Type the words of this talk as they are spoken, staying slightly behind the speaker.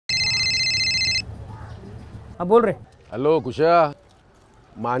हा बोल रे. हॅलो कुशा,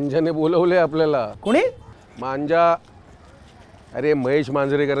 मांजाने बोलवले आपल्याला. कोणी? मांजा. अरे महेश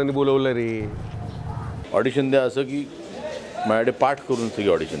मांजरेकरांनी बोलवलं रे. ऑडिशन द्या असं की माझ्याकडे पाठ करून सगळी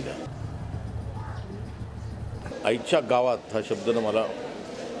ऑडिशन द्या. आईच्या गावात हा शब्द ना मला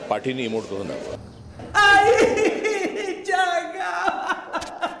पाठीने इमोट करून दाखवा.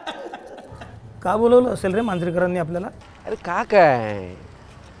 का बोलवलं असेल रे मांजरेकरांनी आपल्याला? अरे का काय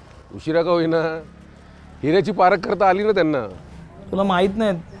उशिरा का होईना हिऱ्याची पारख करता आली ना त्यांना. तुला माहीत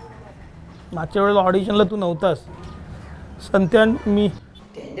नाही, मागच्या वेळेला ऑडिशनला तू नव्हतास. संत्या मी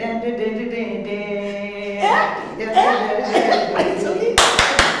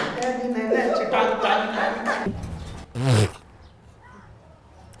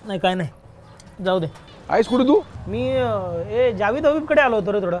नाही काय नाही, जाऊ दे. आहेस कुठे तू? मी जावेद हबीबकडे आलो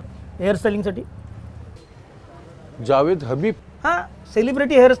होतो रे, थोडं हेअरस्टाईलिंगसाठी. जावेद हबीब? हां,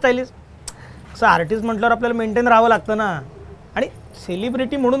 सेलिब्रिटी हेअरस्टाईलिस्ट. असं आर्टिस्ट म्हटल्यावर आपल्याला मेंटेन राहावं लागतं ना, आणि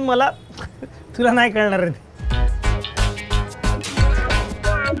सेलिब्रिटी म्हणून मला तुला नाही कळणार रे.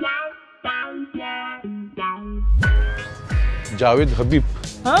 जावेद हबीब?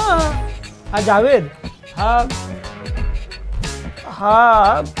 हां, हा जावेद, हा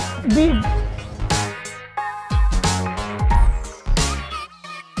हा बीब.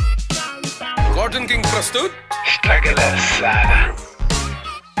 कॉटनकिंग प्रस्तुत स्ट्रगलर साला.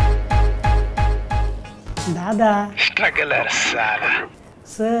 दादा स्ट्रगलर साला.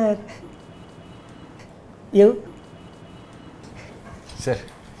 सर येऊ? सर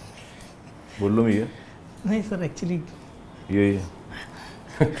बोललो मी. नाही सर, ॲक्च्युली ये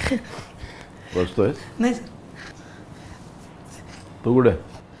बसतोय. नाही सर. तो कुठे?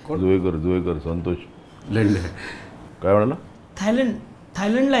 जुवेकर संतोष लेंडे. काय म्हणाला?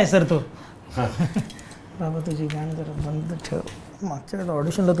 थायलंडला आहे सर तो. बाबा तुझी गाण जरा बंद ठेव. मागच्या वेळेला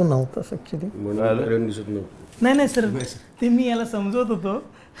ऑडिशनला तो नव्हतास ॲक्च्युली. दिसत नव्हतं. नाही सर, ते मी याला समजवत होतो.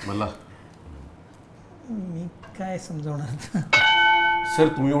 मला मी काय समजवणार. सर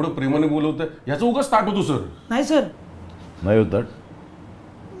तुम्ही एवढं प्रेमाने बोलवताय याचं उगाच स्टार्ट होतो सर. नाही सर. नाही होतात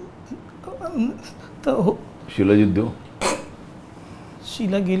तर हो. शिलाजीत देऊ?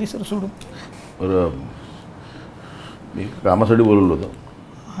 शीला गेली सर सोडून. बरं, मी कामासाठी बोलवलं होतं.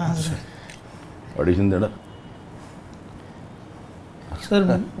 हां सर. ऑडिशन देणार? सर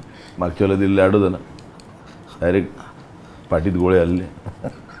मागच्या वेळेला दिलेलं ॲड होतं ना, डायरेक्ट पाठीत गोळे आलेले.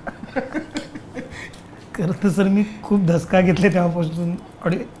 खरं तर सर मी खूप धसका घेतले तेव्हापासून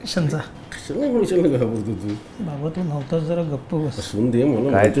ऑडिशनचा. बाबा तू नव्हताच, जरा गप्प बस.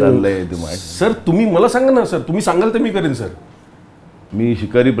 काय चाललंय ते माहिती? सर तुम्ही मला सांगा ना सर, तुम्ही सांगाल तर मी करेन सर. मी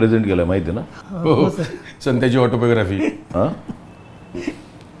शिकारी प्रेझेंट केला माहिती आहे ना. हो सर. संत्याची ऑटोबायोग्राफी. हां,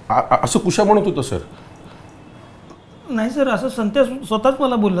 असं कुशा म्हणत होतं सर. नाही सर, असं संत्या स्वतःच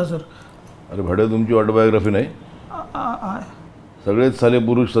मला बोलला सर. अरे भाड्या, तुमची ऑटोबायोग्राफी नाही. सगळेच साले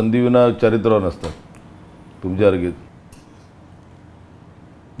पुरुष संधीविना चारित्र्यवान असतात तुमच्यासारखेच.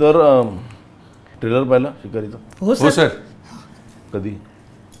 तर ट्रेलर पाहिला शिकारीचा? हो सर. कधी?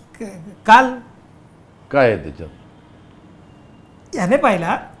 काल. काय आहे त्याच्यात? याने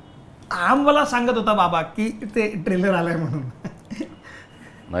पाहिला. मला सांगत होता बाबा की ते ट्रेलर आलाय म्हणून.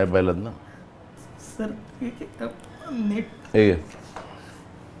 नाही पाहिलात ना सर? नेट हे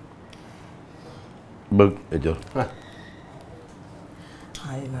बघ याच्यावर.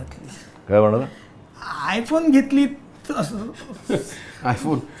 आहे घातली. काय म्हणाला? आयफोन घेतली.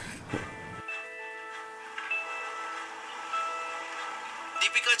 आयफोन.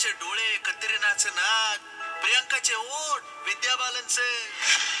 दीपिकाचे डोळे, कतरिनाचे नाक, प्रियंकाचे ओठ, विद्या बालनचे.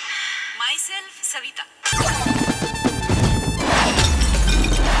 माय सेल्फ सविता.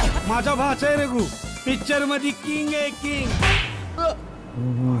 माझा भाचा आहे रघु, पिक्चर मध्ये किंग आहे किंग.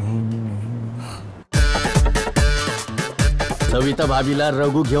 सविता भाभीला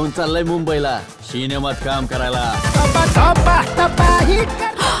रघु घेऊन चाललाय मुंबईला सिनेमात काम करायला.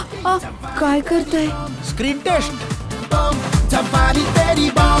 काय करताय? Screen taste.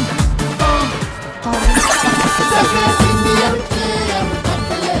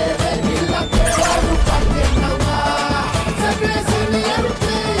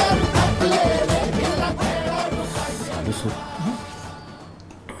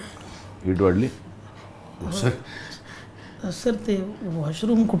 हीट वाढली सर. सर ते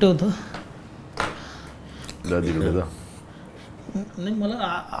वॉशरूम कुठे होतं? जा तिकडे जा. नाही मला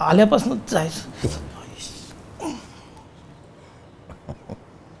आल्यापासूनच जायचं.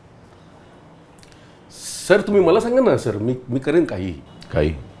 सर तुम्ही मला सांगा ना सर, मी करेन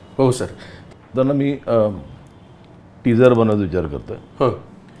काही. हो सर. त्यांना मी टीजर बनवायचा विचार करतोय. हां.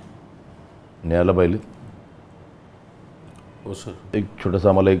 न्यायला पाहिलेत? हो सर. एक छोटासा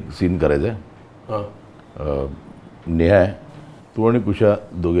आम्हाला एक सीन करायचा आहे. हां. नेहा आहे, तू आणि कुशा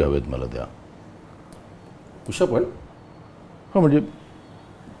दोघे हवेत मला त्या. कुशा पण हां म्हणजे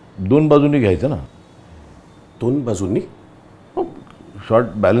 2 बाजूंनी घ्यायचं ना. 2 बाजूंनी? शॉर्ट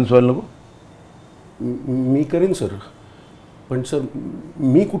बॅलन्स व्हायला नको. मी करेन सर, पण सर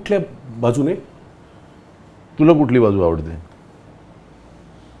मी कुठल्या बाजूने? तुला कुठली बाजू आवडते?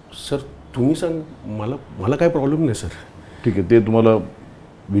 सर तुम्ही सांग, मला काय प्रॉब्लेम नाही सर. ठीक आहे, ते तुम्हाला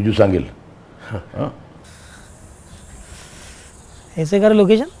विजू सांगेल. हां ऐसे कर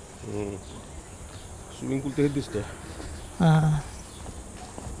लोकेशन. स्विमिंग पूल ते दिसतंय. हां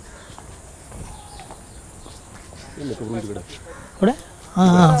पुढे हां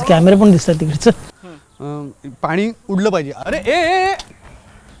हां कॅमेरे पण दिसतात तिकडचं. पाणी उडलं पाहिजे. अरे ए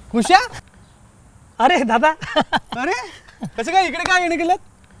खुशा, अरे दादा अरे कसं काय इकडे काय येणं केलं?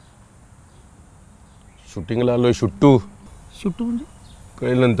 शूटिंगला आलोय. शुट्टू शुट्टू म्हणजे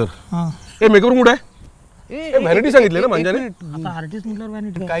कळेल नंतर. हां ए मेकअप मूड आहे. व्हॅनिटी सांगितलं ना मांजाने. आता आर्टिस्ट म्हटल्यावर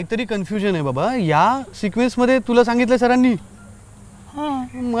व्हॅनिटी. काहीतरी कन्फ्युजन आहे बाबा या सिक्वेन्स मध्ये. तुला सांगितलं सरांनी.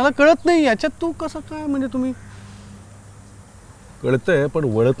 हां मला कळत नाही याच्यात तू कसं काय म्हणजे तुम्ही. कळतंय पण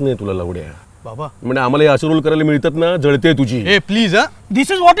वळत नाही तुला लवड्या. बाबा म्हणजे आम्हाला हे असे रोल करायला मिळतात ना, जळते तुझी. ए प्लीज हा.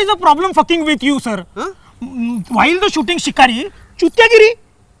 दिस is what is a problem fucking with you sir. While the shooting शिकारी चुत्यागिरी,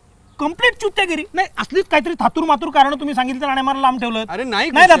 कम्प्लीट चुत्यागिरी. नाही असलीच काहीतरी थातूर मातूर कारण तुम्ही सांगितलं आणि मला लांब ठेवलं. अरे नाही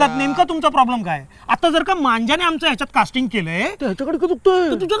दादा नेमका तुमचा प्रॉब्लेम काय? आता जर का मांजाने आमचं ह्याच्यात कास्टिंग केलंय तर ह्याच्याकडे का दुखतंय?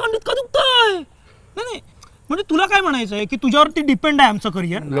 तुझ्या खंडीत का दुखतंय? नाही म्हणजे तुला काय म्हणायचं आहे की तुझ्यावरती डिपेंड आहे आमचं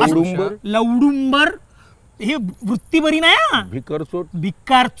करिअर. लवडुंबर. लवडुंबर हे वृत्ती बरी नाही. भिकार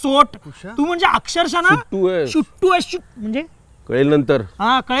चोट. तू म्हणजे अक्षरशः ना शुट्टू आहे. म्हणजे कळेल नंतर.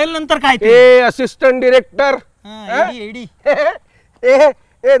 हा कळेल नंतर काय ते. ए असिस्टंट डिरेक्टर. एडी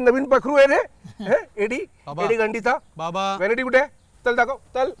ए नवीन पखरू आहे रे. एडी एडी गंडीचा बाबा. व्हॅनिटी कुठे? चल दाखव.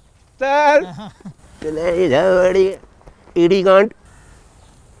 चल चल. एडी गांड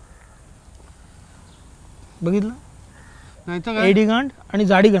बघितलं. नाही तर काय. एडी गांड आणि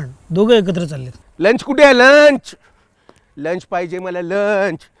जाडी गांड दोघं एकत्र चाललेत. लंच कुठे आहे? लंच लंच पाहिजे मला.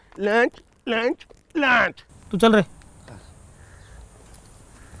 Lunch lunch lunch lunch. तू चल रे.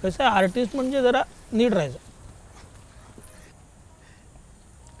 कसं आहे आर्टिस्ट म्हणजे जरा नीट राहायचं.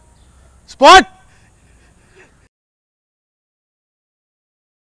 स्पॉट.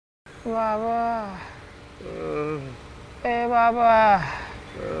 बाबा ए बाबा,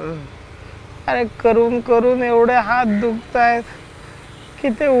 अरे करून करून एवढे हात दुखतायत की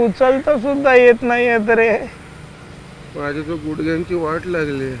ते उचलता सुद्धा येत नाही येत रे. माझ्या तो गुडघ्यांची वाट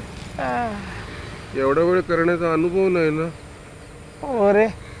लागली. एवढा वेळ करण्याचा अनुभव नाही ना. हो रे,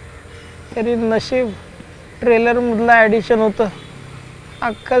 तरी नशीब ट्रेलर मधलं ॲडिशन होतं.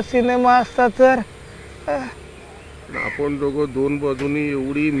 अख्खा सिनेमा असता तर. आपण दोघं 2 बाजूनी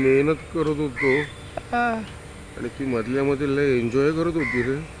एवढी मेहनत करत होतो आणि ती मधल्या मध्ये लय एन्जॉय करत होती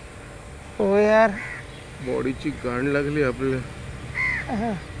रे. हो यार. बॉडीची गाण लागली आपल्या.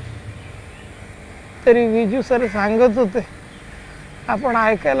 तरी विजू सर सांगत होते आपण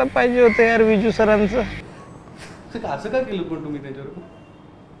ऐकायला पाहिजे होतं यार विजू सरांचं. असं का केलं पण तुम्ही त्याच्यावर?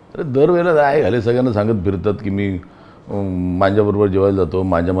 अरे दरवेळेला काय घाले सगळ्यांना सांगत फिरतात की मी माझ्याबरोबर जेवायला जातो,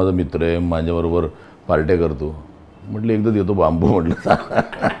 माझ्या माझा मित्र आहे, माझ्याबरोबर पार्ट्या करतो. म्हटलं एकदा येतो बांबू. म्हटलं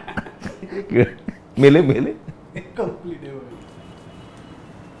मेले मेले.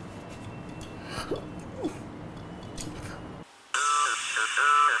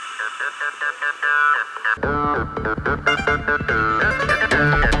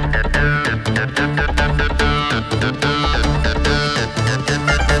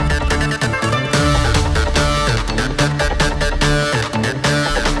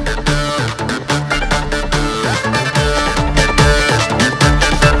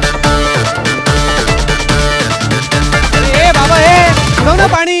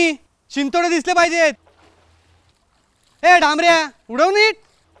 पाणी शिंतोडे दिसले पाहिजेत. ए डांबऱ्या उडव नीट.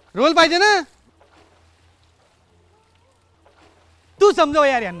 रोल पाहिजे ना. तू समजव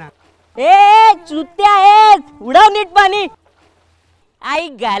यार यांना. ए चुत्या ए उडव नीट पाणी. आई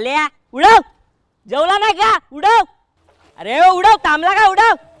गाल्या उडव. जेवला नाही का? उडव. अरे उडव. थांबला का?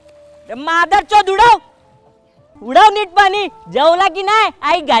 उडव. मादर चोद उडव. उडव नीट पाणी. जेवला की नाही?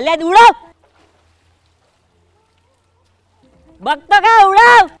 आई गाल्यात उडव. बघतो का?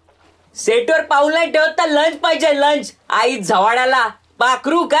 उडव. सेटवर पाऊल नाही ठेवत तर लंच पाहिजे. लंच. आई झवाड्याला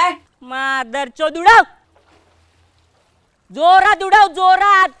पाखरू काय? मादर चोद उडव. जोरात उडव.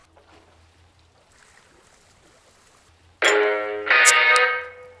 जोरात.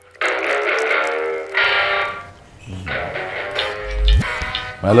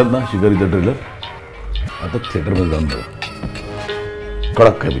 पाहिलं ना शिकारीचा ट्रेलर. आता थिएटरमध्ये जाऊन बघा.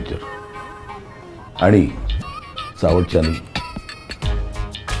 कडक काय पिक्चर. आणि सावट चॅनल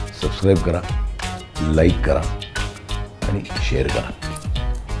सबस्क्राईब करा, लाईक करा आणि शेअर करा.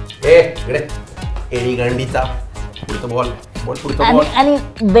 इकडे एडी गांडीचा पुढचं बॉल पुढचं बॉल आणि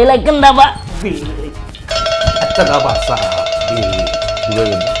बेल आयकॉन दाबा. दाबा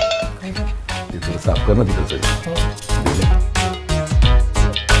तुझं साफ कर ना तिथं.